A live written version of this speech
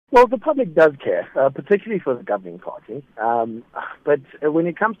Well, the public does care, particularly for the governing party. But when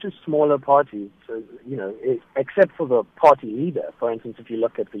it comes to smaller parties, except for the party leader, for instance, if you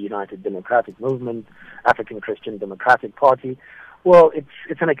look at the United Democratic Movement, African Christian Democratic Party, well,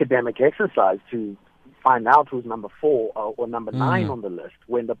 it's an academic exercise to find out who's number 4 or number 9 on the list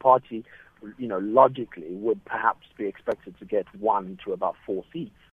when the party, logically would perhaps be expected to get 1 to about 4 seats.